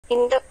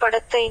இந்த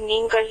படத்தை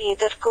நீங்கள்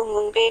இதற்கு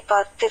முன்பே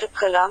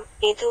பார்த்திருக்கலாம்.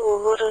 இது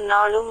ஒவ்வொரு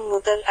நாளும்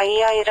முதல்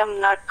 5000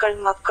 நாட்கள்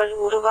மக்கள்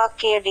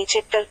உருவாக்கிய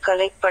டிஜிட்டல்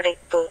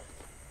கலைப்படைப்பு.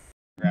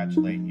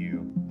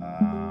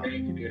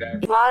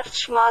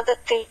 மார்ச்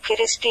மாதத்தில்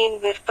கிறிஸ்டியின்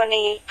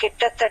விற்பனையில்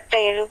கிட்டத்தட்ட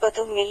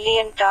 $70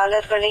 மில்லியன்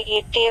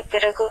ஈட்டிய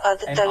பிறகு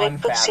அது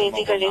தலைப்புச்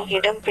செய்திகளில்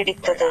இடம்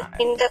பிடித்தது.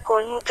 இந்த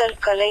கொள்முதல்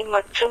கலை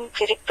மற்றும்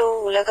கிரிப்டோ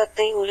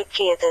உலகத்தை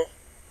உலுக்கியது.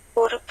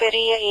 ஒரு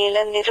பெரிய ஏல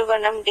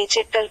நிறுவனம்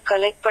டிஜிட்டல்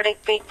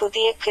கலைப்படைப்பை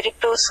புதிய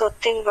கிரிப்டோ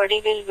சொத்தின்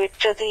வடிவில்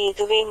விற்றது.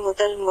 இதுவே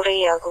முதல்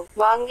முறையாகும்.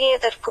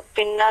 வாங்கியதற்குப்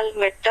பின்னால்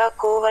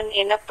மெட்டாகோவன்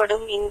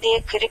எனப்படும் இந்திய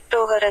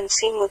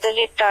கிரிப்டோகரன்சி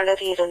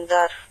முதலீட்டாளர்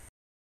இருந்தார்.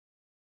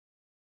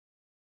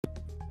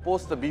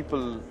 Post the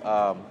Beeple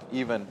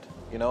event,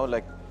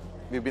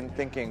 we've been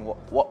thinking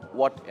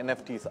what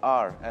NFTs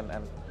are and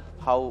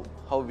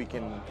how we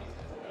can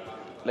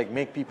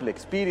make people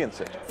experience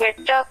it.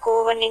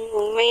 மெட்டாகோவனின்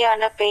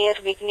உண்மையான பெயர்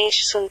விக்னேஷ்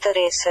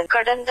சுந்தரேசன்.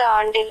 கடந்த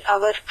ஆண்டில்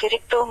அவர்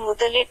கிரிப்டோ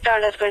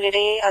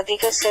முதலீட்டாளர்களிடையே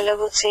அதிக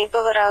செலவு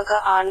செய்பவராக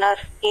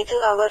ஆனார். இது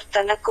அவர்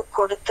தனக்கு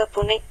கொடுத்த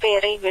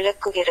புனைப்பெயரை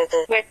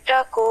விளக்குகிறது.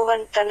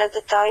 மெட்டாகோவன் தனது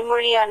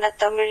தாய்மொழியான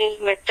தமிழில்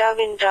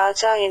மெட்டாவின்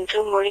ராஜா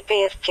என்று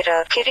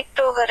மொழிபெயர்க்கிறார்.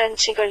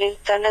 கிரிப்டோகரன்சிகளில்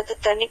தனது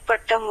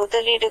தனிப்பட்ட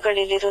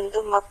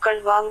முதலீடுகளிலிருந்து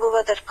மக்கள்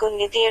வாங்குவதற்கு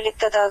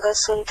நிதியளித்ததாக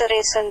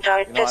சுந்தரேசன்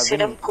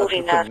ராய்ட்டர்ஸிடம்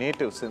கூறினார்.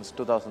 Native since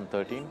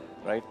 2013,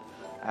 right?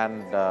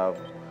 And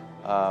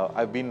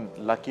I've been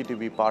lucky to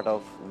be part of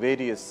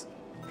various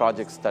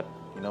projects that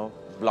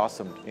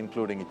blossomed,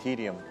 including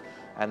Ethereum,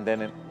 and then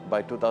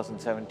by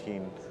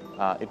 2017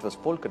 it was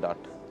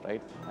Polkadot,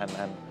 right?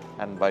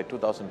 And by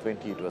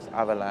 2020 it was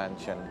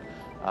Avalanche and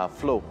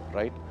Flow,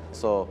 right?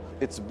 So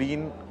it's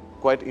been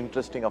quite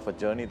interesting of a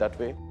journey that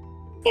way.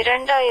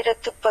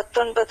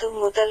 2019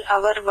 முதல்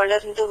அவர்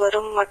வளர்ந்து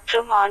வரும்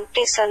மற்றும்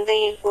anti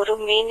சந்தையில் ஒரு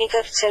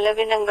மெய்நிகர்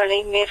செலவினங்களை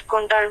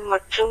மேற்கொண்டாள்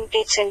மற்றும்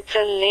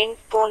டிசென்ட்ரல் land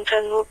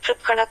போன்ற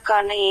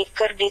நூற்றுக்கணக்கான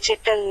ஏக்கர்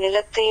டிஜிட்டல்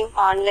நிலத்தையும்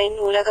ஆன்லைன்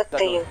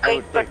உலகத்தையும்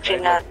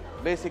கைப்பற்றினார்.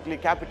 Basically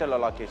capital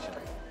allocation.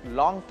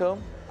 Long term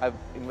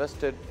I've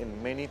invested in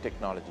many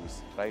technologies,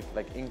 right?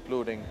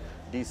 Including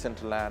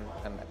Decentraland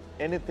and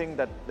anything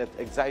that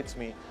excites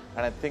me,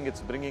 and I think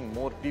it's bringing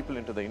more people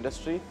into the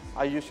industry.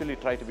 I usually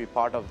try to be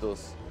part of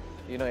those,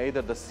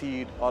 either the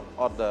seed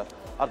or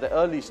the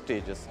early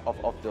stages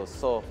of those.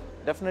 So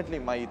definitely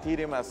my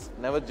Ethereum has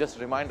never just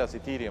remained as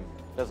Ethereum.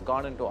 It has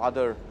gone into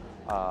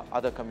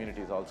other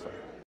communities also.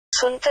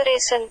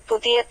 Sundaresan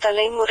புதிய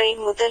தலைமுறை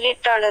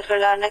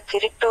முதலீட்டாளர்களான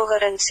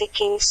cryptocurrency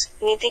Kings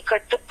நிதி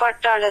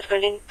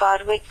கட்டுப்பாட்டாளர்களின்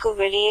பார்வைக்கு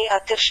வெளியே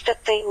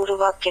அதிர்ஷ்டத்தை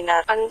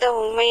உருவாக்கினார். அந்த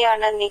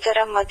உண்மையான நிகர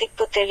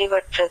மதிப்பு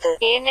தெளிவற்றது.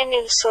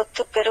 ஏனெனில்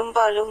சொத்து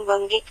பெரும்பாலும்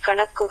வங்கிக்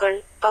கணக்குகள்,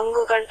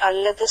 பங்குகள்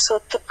அல்லது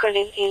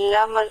சொத்துக்களில்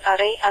இல்லாமல்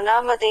அரை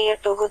அனாமதேய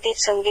தொகுதி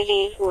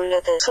சங்கிலியில்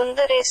உள்ளது.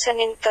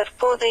 சுந்தரேசனின்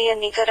தற்போதைய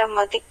நிகர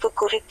மதிப்பு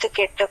குறித்து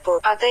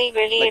கேட்டபோது அதை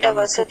வெளியிட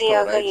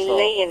வசதியாக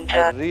இல்லை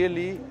என்றார்.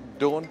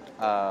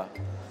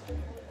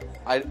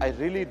 I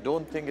really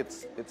don't think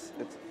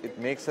it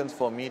makes sense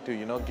for me to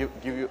give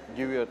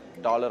you a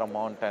dollar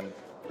amount, and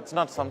it's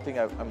not something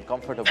I'm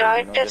comfortable.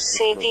 Reuters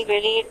செய்தி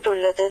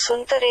வெளியிட்டுள்ளது.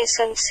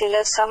 சுந்தரேசன்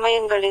சில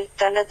சமயங்களில்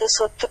தனது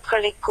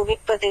சொத்துக்களை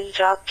குவிப்பதில்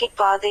ராக்கி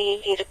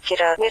பாதையில்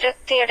இருக்கிறார்.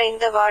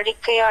 விரக்தியடைந்த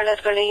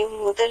வாடிக்கையாளர்களையும்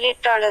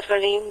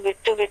முதலீட்டாளர்களையும்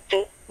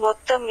விட்டுவிட்டு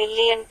மொத்த $1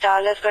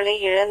 மில்லியன்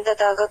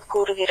இழந்ததாக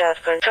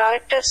கூறுகிறார்கள்.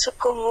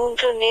 ராய்ட்டர்ஸுக்கு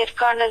 3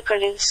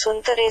 நேர்காணல்களில்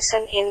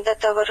சுந்தரேசன் எந்த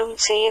தவறும்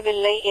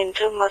செய்யவில்லை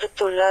என்று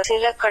மறுத்துள்ளார்.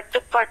 சில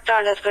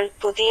கட்டுப்பாட்டாளர்கள்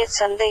புதிய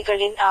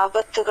சந்தைகளின்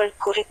ஆபத்துகள்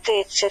குறித்து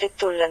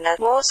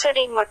எச்சரித்துள்ளனர்.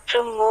 மோசடி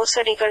மற்றும்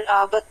மோசடிகள்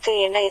ஆபத்து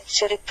என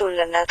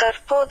எச்சரித்துள்ளனர்.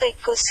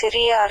 தற்போதைக்கு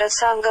சிறிய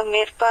அரசாங்க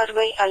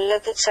மேற்பார்வை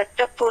அல்லது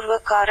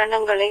சட்டப்பூர்வ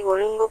காரணங்களை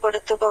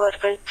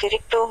ஒழுங்குபடுத்துபவர்கள்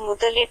கிரிப்டோ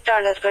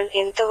முதலீட்டாளர்கள்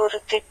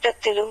எந்தவொரு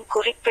திட்டத்திலும்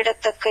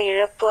குறிப்பிடத்தக்க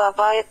இழப்பு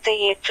அபாயத்தை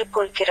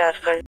ஏற்றுக்கொள்கிறார்கள்.